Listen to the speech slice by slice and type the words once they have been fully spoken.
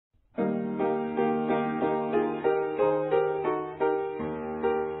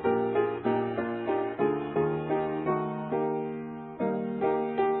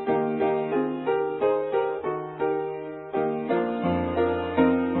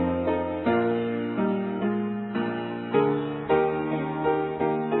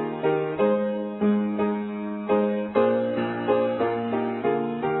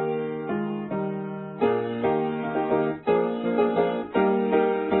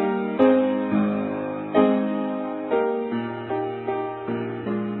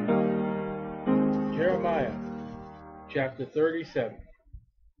chapter 37.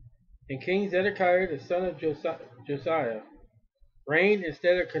 And King Zedekiah the son of Josiah reigned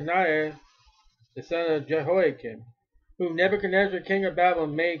instead of Coniah the son of Jehoiakim, whom Nebuchadnezzar king of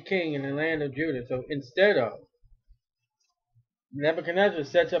Babylon made king in the land of Judah. So instead of, Nebuchadnezzar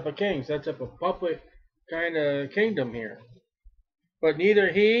sets up a king, sets up a puppet kind of kingdom here. But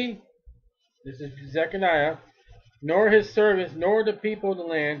neither he, this is Zechariah, nor his servants, nor the people of the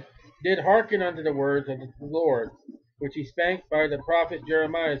land did hearken unto the words of the Lord, which he spake by the prophet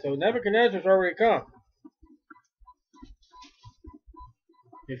Jeremiah. So Nebuchadnezzar's already come.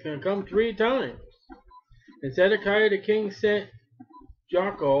 He's going to come 3 times. And Zedekiah the king sent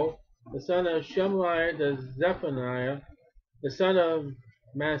Jochol, the son of Shemaiah the Zephaniah, the son of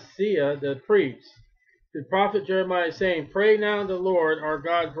Maaseiah the priest, to the prophet Jeremiah, saying, Pray now the Lord our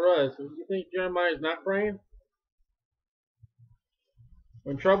God for us. So you think Jeremiah is not praying?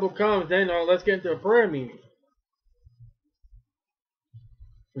 When trouble comes, then let's get into a prayer meeting.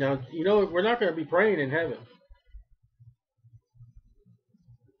 Now, we're not going to be praying in heaven.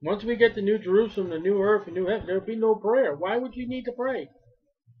 Once we get the new Jerusalem, the new earth, and new heaven, there will be no prayer. Why would you need to pray?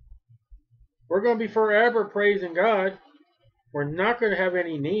 We're going to be forever praising God. We're not going to have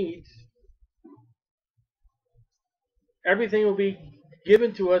any needs. Everything will be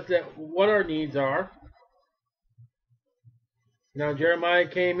given to us that what our needs are. Now Jeremiah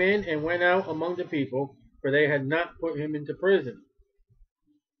came in and went out among the people, for they had not put him into prison.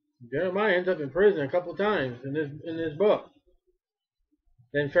 Jeremiah ends up in prison a couple times in this book.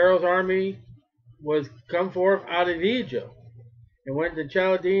 Then Pharaoh's army was come forth out of Egypt. And when the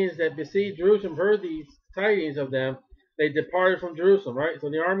Chaldeans that besieged Jerusalem heard these tidings of them, they departed from Jerusalem, right? So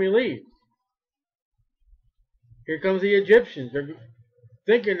the army leaves. Here comes the Egyptians. They're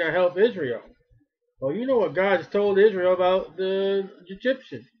thinking to help Israel. Well, you know what God's told Israel about the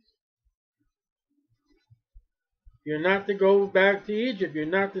Egyptians. You're not to go back to Egypt. You're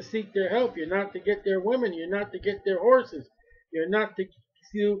not to seek their help. You're not to get their women. You're not to get their horses. You're not to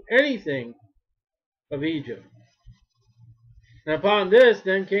do anything of Egypt. And upon this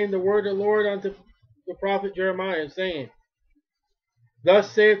then came the word of the Lord unto the prophet Jeremiah, saying,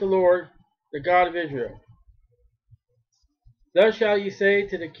 Thus saith the Lord, the God of Israel. Thus shall ye say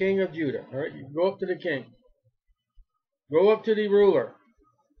to the king of Judah. All right, you go up to the king. Go up to the ruler.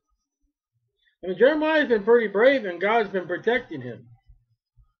 I mean, Jeremiah's been pretty brave, and God's been protecting him.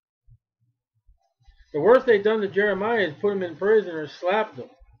 The worst they've done to Jeremiah is put him in prison or slapped him.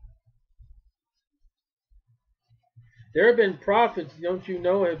 There have been prophets, don't you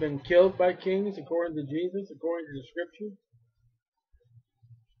know, have been killed by kings according to Jesus, according to the scripture.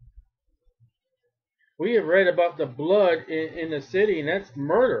 We have read about the blood in the city, and that's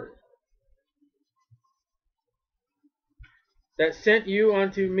murder. That sent you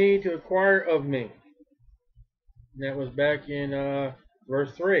unto me to inquire of me. And that was back in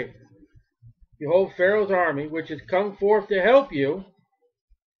verse 3. Behold, Pharaoh's army, which is come forth to help you,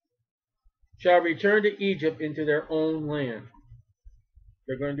 shall return to Egypt into their own land.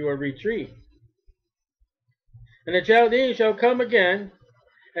 They're going to do a retreat. And the Chaldeans shall come again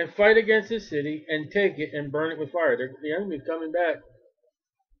and fight against the city and take it and burn it with fire. The enemy is coming back.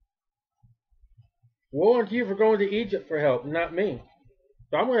 Woe unto you for going to Egypt for help, not me.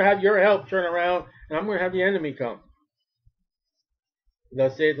 So I'm going to have your help turn around, and I'm going to have the enemy come.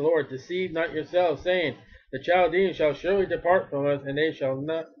 Thus saith the Lord, deceive not yourselves, saying, the Chaldeans shall surely depart from us, and they shall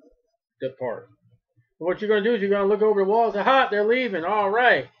not depart. And what you're going to do is you're going to look over the wall and say, ha, they're leaving, all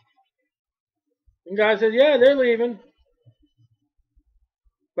right. And God says, yeah, they're leaving.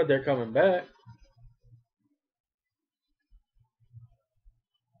 But they're coming back.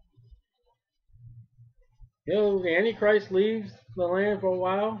 The Antichrist leaves the land for a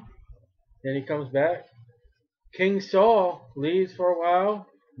while, then he comes back. King Saul leaves for a while,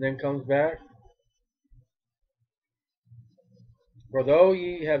 then comes back. For though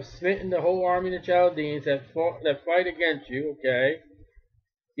ye have smitten the whole army of the Chaldeans that fight against you, okay,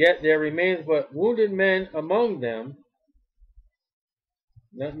 yet there remains but wounded men among them.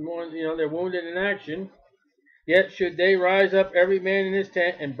 Nothing more, they're wounded in action. Yet should they rise up every man in his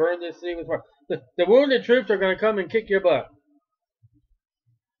tent and burn this city with fire. The wounded troops are going to come and kick your butt.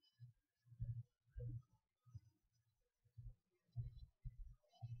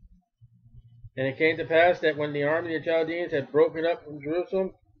 And it came to pass that when the army of the Chaldeans had broken up from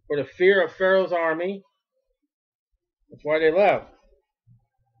Jerusalem for the fear of Pharaoh's army, that's why they left.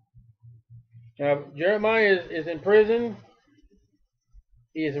 Now, Jeremiah is in prison.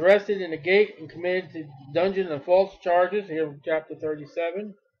 He is arrested in the gate and committed to dungeon on false charges, here in chapter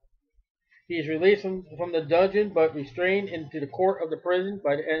 37. He is released from the dungeon, but restrained into the court of the prison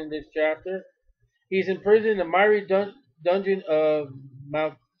by the end of this chapter. He is in prison in the miry dungeon of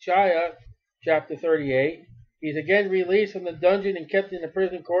Malchiah, chapter 38. He's again released from the dungeon and kept in the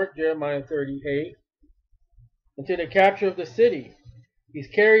prison court, Jeremiah 38, until the capture of the city. He's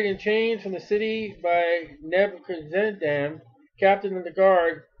carried in chains from the city by Nebuchadnezzar, captain of the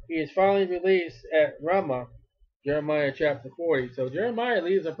guard. He is finally released at Ramah, Jeremiah chapter 40. So Jeremiah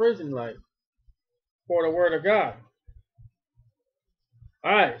leaves a prison life for the word of God.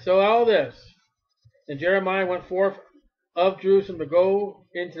 Alright, so all this. And Jeremiah went forth of Jerusalem to go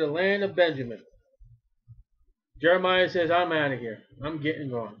into the land of Benjamin. Jeremiah says, I'm out of here. I'm getting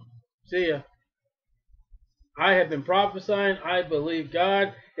gone. See ya. I have been prophesying. I believe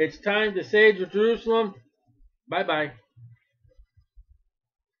God. It's time to save Jerusalem. Bye-bye.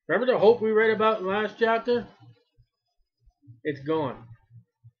 Remember the hope we read about in the last chapter? It's gone.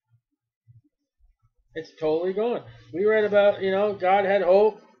 It's totally gone. We read about, God had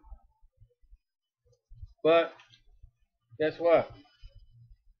hope. But guess what?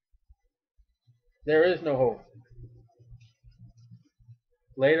 There is no hope.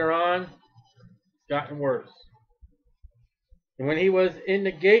 Later on, it's gotten worse. And when he was in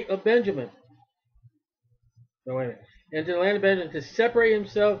the gate of Benjamin, into the land of Benjamin, to separate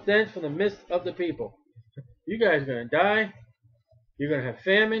himself thence from the midst of the people. You guys are going to die. You're going to have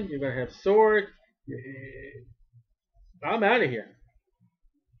famine. You're going to have sword. I'm out of here.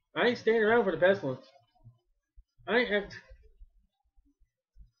 I ain't staying around for the pestilence.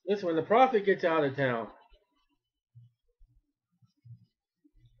 Listen, when the prophet gets out of town,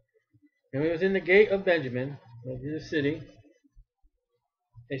 and he was in the gate of Benjamin, in the city,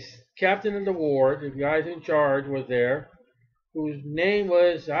 a captain of the ward, the guys in charge, was there, whose name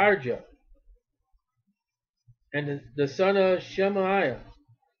was Arjah, and the son of Shemaiah,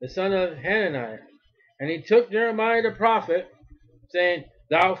 the son of Hananiah. And he took Jeremiah the prophet, saying,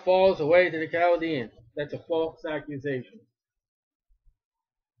 Thou fallest away to the Chaldeans. That's a false accusation.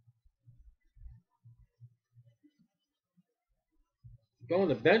 Going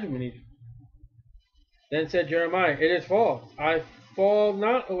to Benjamin, then said Jeremiah, It is false. I fall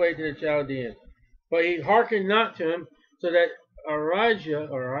not away to the Chaldeans. But he hearkened not to him, so that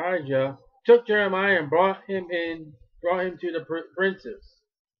Arijah took Jeremiah and brought him to the princes.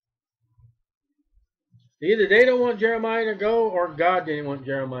 Either they don't want Jeremiah to go, or God didn't want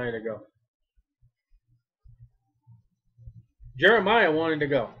Jeremiah to go. Jeremiah wanted to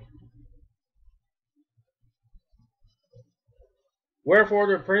go. Wherefore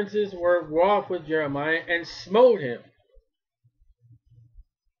the princes were wroth with Jeremiah and smote him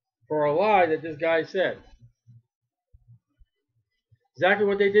for a lie that this guy said. Exactly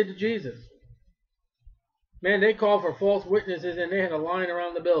what they did to Jesus. Man, they called for false witnesses and they had a line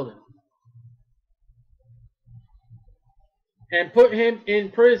around the building. And put him in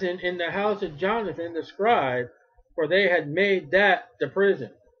prison in the house of Jonathan the scribe, for they had made that the prison.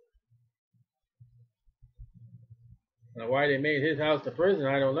 Now, why they made his house the prison,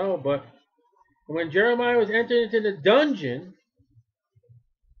 I don't know. But when Jeremiah was entered into the dungeon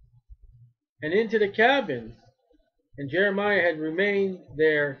and into the cabins, and Jeremiah had remained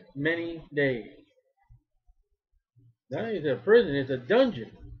there many days. Now it's a prison, it's a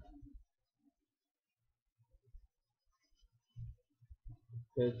dungeon.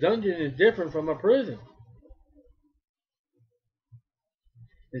 The dungeon is different from a prison.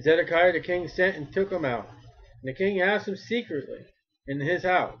 And Zedekiah the king sent and took him out. And the king asked him secretly in his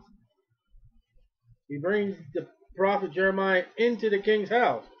house. He brings the prophet Jeremiah into the king's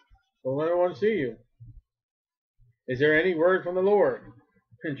house. Don't let anyone see you. Is there any word from the Lord?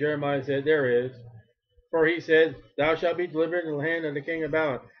 And Jeremiah said, There is. For he said, Thou shalt be delivered in the hand of the king of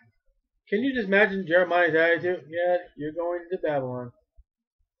Babylon. Can you just imagine Jeremiah's attitude? Yeah, you're going to Babylon.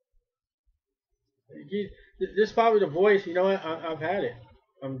 This is probably the voice, you know what, I've had it.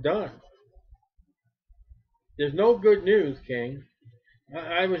 I'm done. There's no good news, King.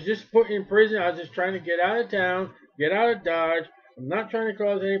 I was just put in prison. I was just trying to get out of town, get out of Dodge. I'm not trying to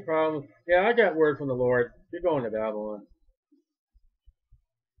cause any problems. Yeah, I got word from the Lord. You're going to Babylon.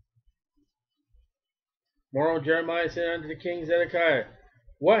 Moreover, Jeremiah said unto the king Zedekiah,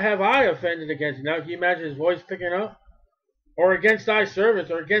 What have I offended against you? Now, can you imagine his voice picking up? Or against thy servants,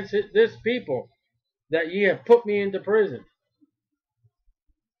 or against this people, that ye have put me into prison.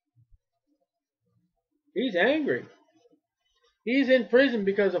 He's angry. He's in prison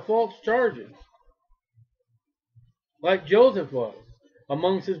because of false charges. Like Joseph was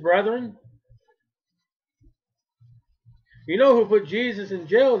amongst his brethren. You know who put Jesus in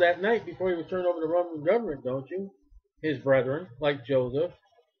jail that night before he was turned over to the Roman government, don't you? His brethren, like Joseph,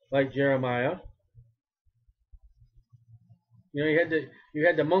 like Jeremiah. You know, you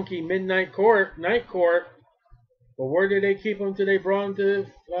had the monkey midnight court, night court. But where did they keep him till they brought him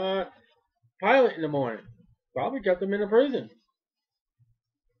to Pilate in the morning? Probably kept him in a prison.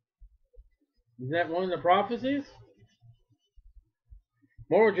 Isn't that one of the prophecies?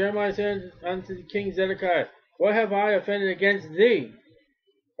 Moreover, Jeremiah said unto King Zedekiah, what have I offended against thee,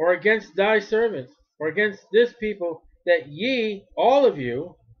 or against thy servants, or against this people, that ye, all of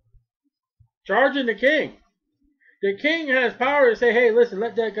you, charging the king? The king has power to say, hey, listen,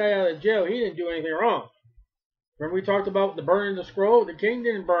 let that guy out of jail. He didn't do anything wrong. Remember we talked about the burning the scroll? The king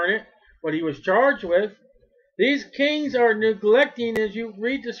didn't burn it. What he was charged with. These kings are neglecting, as you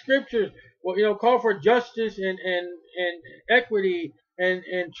read the scriptures, well, call for justice and equity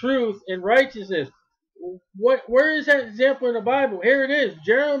and truth and righteousness. Where is that example in the Bible? Here it is.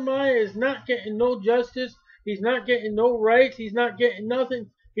 Jeremiah is not getting no justice. He's not getting no rights. He's not getting nothing.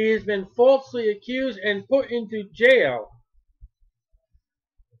 He has been falsely accused and put into jail.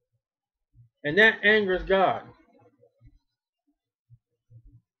 And that angers God.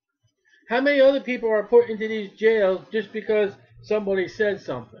 How many other people are put into these jails just because somebody said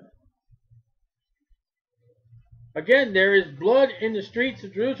something? Again, there is blood in the streets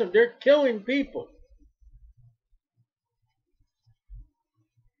of Jerusalem. They're killing people.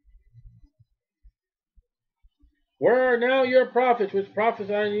 Where are now your prophets which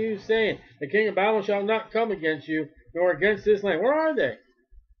prophesy unto you, saying, the king of Babylon shall not come against you, nor against this land? Where are they?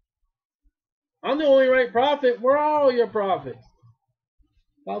 I'm the only right prophet. Where are all your prophets?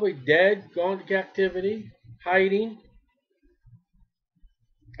 Probably dead, gone to captivity, hiding,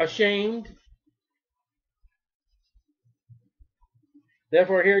 ashamed.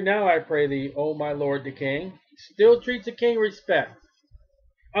 Therefore, hear now, I pray thee, O my Lord the king. Still treats the king respect.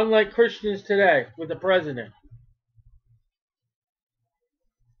 Unlike Christians today with the president.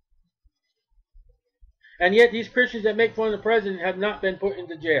 And yet these Christians that make fun of the president have not been put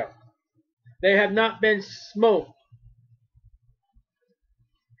into jail. They have not been smoked.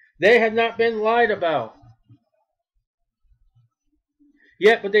 They have not been lied about.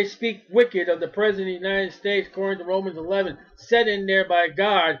 Yet, but they speak wicked of the President of the United States, according to Romans 11, set in there by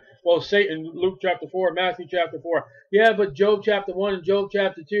God. Well, Satan, Luke chapter 4, Matthew chapter 4. Yeah, but Job chapter 1 and Job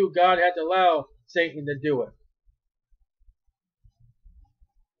chapter 2, God had to allow Satan to do it.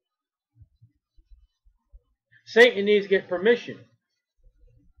 Satan needs to get permission.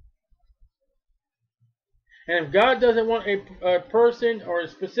 And if God doesn't want a person or a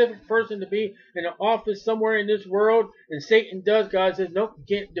specific person to be in an office somewhere in this world, and Satan does, God says, nope, you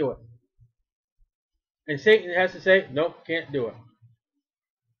can't do it. And Satan has to say, nope, can't do it.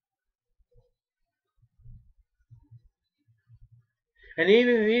 And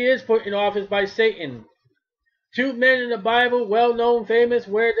even if he is put in office by Satan, two men in the Bible, well-known, famous,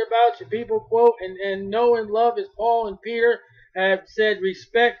 whereabouts, people quote and know and love as Paul and Peter have said,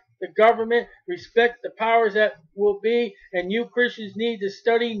 respect the government, respect the powers that will be, and you Christians need to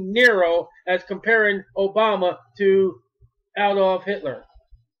study Nero as comparing Obama to Adolf Hitler.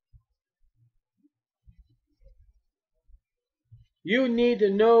 You need to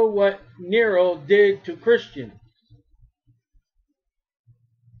know what Nero did to Christians.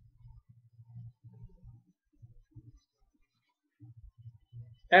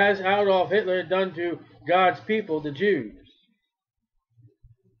 As Adolf Hitler had done to God's people, the Jews.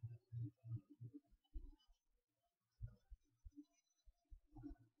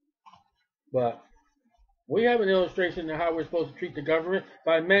 But we have an illustration of how we're supposed to treat the government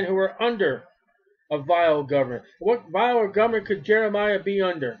by men who are under a vile government. What vile government could Jeremiah be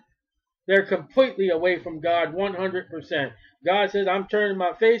under? They're completely away from God 100%. God says, I'm turning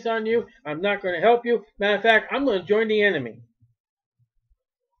my face on you. I'm not going to help you. Matter of fact, I'm going to join the enemy.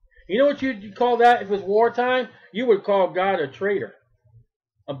 You know what you'd call that if it was wartime? You would call God a traitor.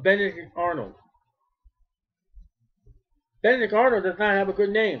 A Benedict Arnold. Benedict Arnold does not have a good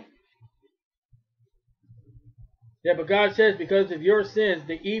name. Yeah, but God says, because of your sins,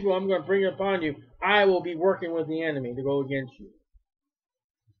 the evil I'm going to bring upon you, I will be working with the enemy to go against you.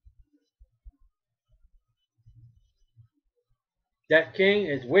 That king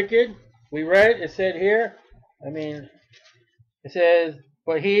is wicked. We read, it said here, it says,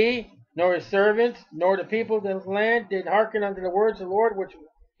 but he, nor his servants, nor the people of the land did hearken unto the words of the Lord, which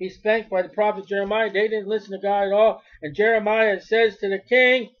he spake by the prophet Jeremiah. They didn't listen to God at all. And Jeremiah says to the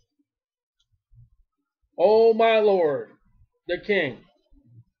king, O my Lord, the king,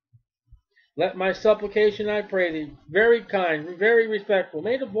 let my supplication, I pray thee, very kind, very respectful,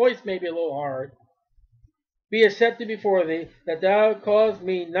 may the voice may be a little hard, be accepted before thee, that thou cause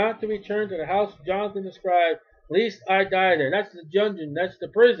me not to return to the house of Jonathan the scribe, lest I die there. That's the dungeon, that's the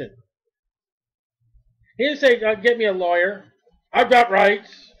prison. He didn't say, get me a lawyer. I've got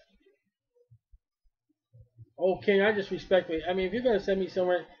rights. Oh, king, I just respect me. I mean, if you're going to send me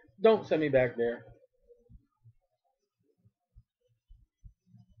somewhere, don't send me back there.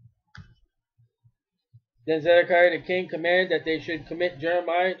 Then Zedekiah the king commanded that they should commit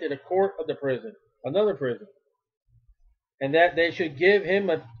Jeremiah to the court of the prison, another prison, and that they should give him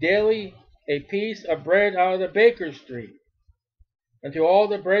daily a piece of bread out of the baker's street, until all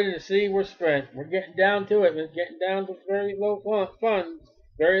the bread in the city were spent. We're getting down to it. We're getting down to very low funds,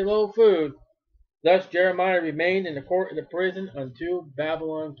 very low food. Thus Jeremiah remained in the court of the prison until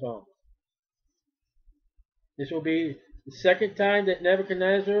Babylon comes. This will be the second time that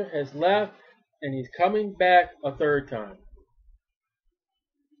Nebuchadnezzar has left, and he's coming back a third time.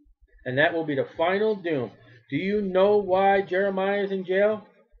 And that will be the final doom. Do you know why Jeremiah is in jail?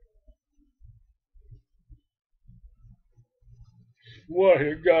 Why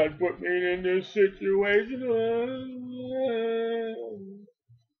did God put me in this situation?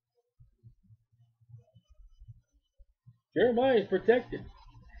 Jeremiah is protected.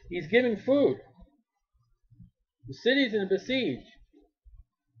 He's giving food. The city's in besiege.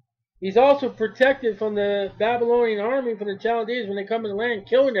 He's also protected from the Babylonian army, from the Chaldees when they come in the land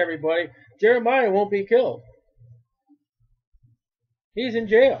killing everybody. Jeremiah won't be killed. He's in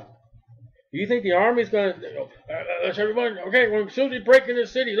jail. Do you think the army's going to, let's everyone, okay, we're soon as we break into the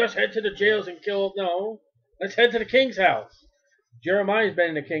city, let's head to the jails and kill, no. Let's head to the king's house. Jeremiah's been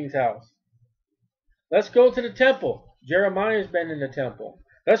in the king's house. Let's go to the temple. Jeremiah's been in the temple.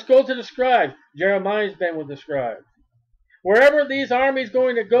 Let's go to the scribes. Jeremiah's been with the scribes. Wherever these armies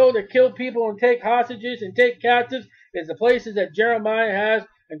going to go to kill people and take hostages and take captives is the places that Jeremiah has.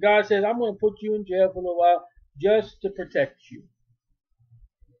 And God says, I'm going to put you in jail for a little while just to protect you.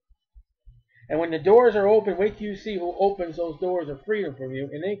 And when the doors are open, wait till you see who opens those doors of freedom for you.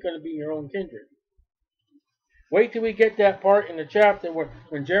 It ain't going to be your own kindred. Wait till we get that part in the chapter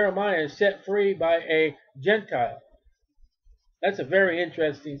when Jeremiah is set free by a Gentile. That's a very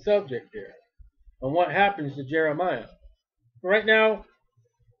interesting subject there. And what happens to Jeremiah. Right now,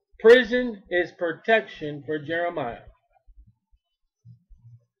 prison is protection for Jeremiah.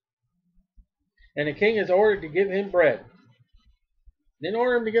 And the king is ordered to give him bread. Didn't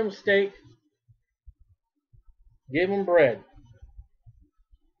order him to give him steak. Give him bread.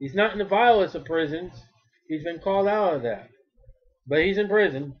 He's not in the vilest of prisons. He's been called out of that. But he's in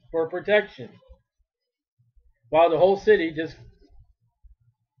prison for protection. While the whole city just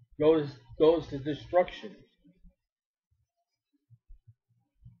goes to destruction.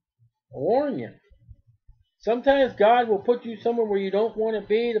 I warn you. Sometimes God will put you somewhere where you don't want to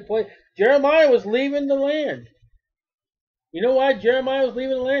be. Jeremiah was leaving the land. You know why Jeremiah was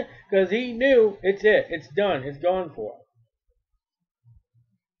leaving the land? Because he knew it's it. It's done. It's gone for.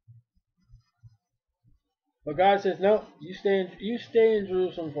 But God says, no, you stay in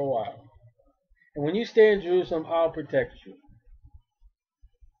Jerusalem for a while. And when you stay in Jerusalem, I'll protect you.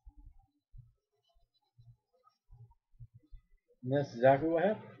 And that's exactly what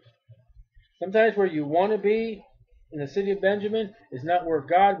happens. Sometimes where you want to be in the city of Benjamin is not where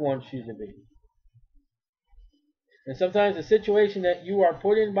God wants you to be. And sometimes the situation that you are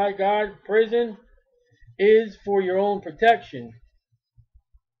put in by God, prison, is for your own protection.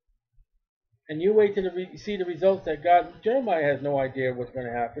 And you wait to see the results that God... Jeremiah has no idea what's going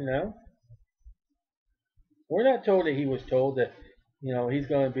to happen now. We're not told that he was told that, he's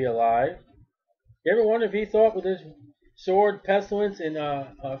going to be alive. You ever wonder if he thought with this sword, pestilence, and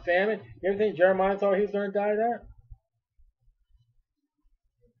famine, you ever think Jeremiah thought he was going to die of that?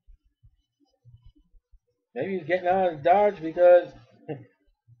 Maybe he's getting out of Dodge because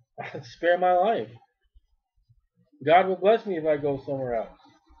spare my life. God will bless me if I go somewhere else.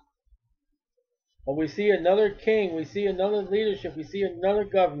 But we see another king, we see another leadership, we see another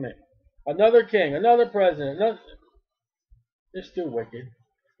government, another king, another president. They're still wicked.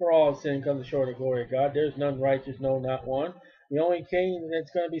 For all sin comes short of glory of God. There's none righteous, no, not one. The only king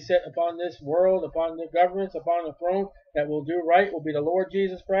that's going to be set upon this world, upon the governments, upon the throne that will do right will be the Lord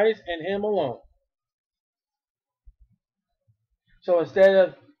Jesus Christ and Him alone. So instead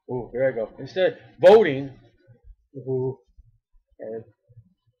of, instead of voting,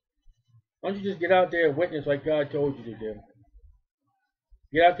 why don't you just get out there and witness like God told you to do?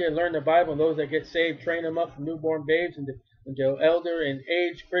 Get out there and learn the Bible, and those that get saved, train them up from newborn babes into elder and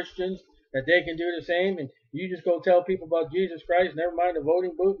aged Christians, that they can do the same. And you just go tell people about Jesus Christ, never mind the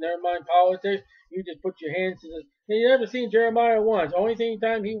voting booth, never mind politics. You just put your hands to the... You never seen Jeremiah once. Only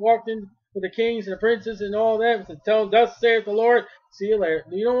time he walked in with the kings and the princes and all that was to tell them, thus saith the Lord, see you later.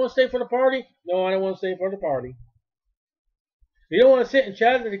 You don't want to stay for the party? No, I don't want to stay for the party. You don't want to sit and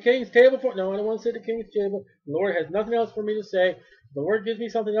chat at the king's table for? No, I don't want to sit at the king's table. The Lord has nothing else for me to say. If the Lord gives me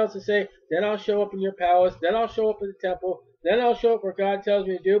something else to say, then I'll show up in your palace. Then I'll show up in the temple. Then I'll show up where God tells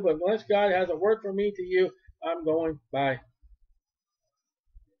me to do. But unless God has a word for me to you, I'm going by.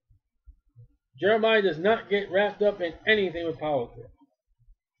 Jeremiah does not get wrapped up in anything with politics.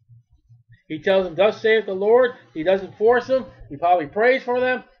 He tells them, thus saith the Lord. He doesn't force them. He probably prays for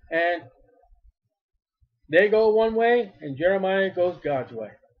them. And they go one way, and Jeremiah goes God's way.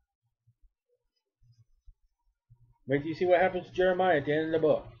 Wait till you see what happens to Jeremiah at the end of the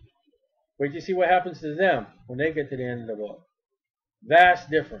book. Wait till you see what happens to them when they get to the end of the book. Vast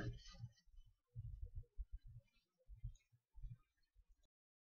difference.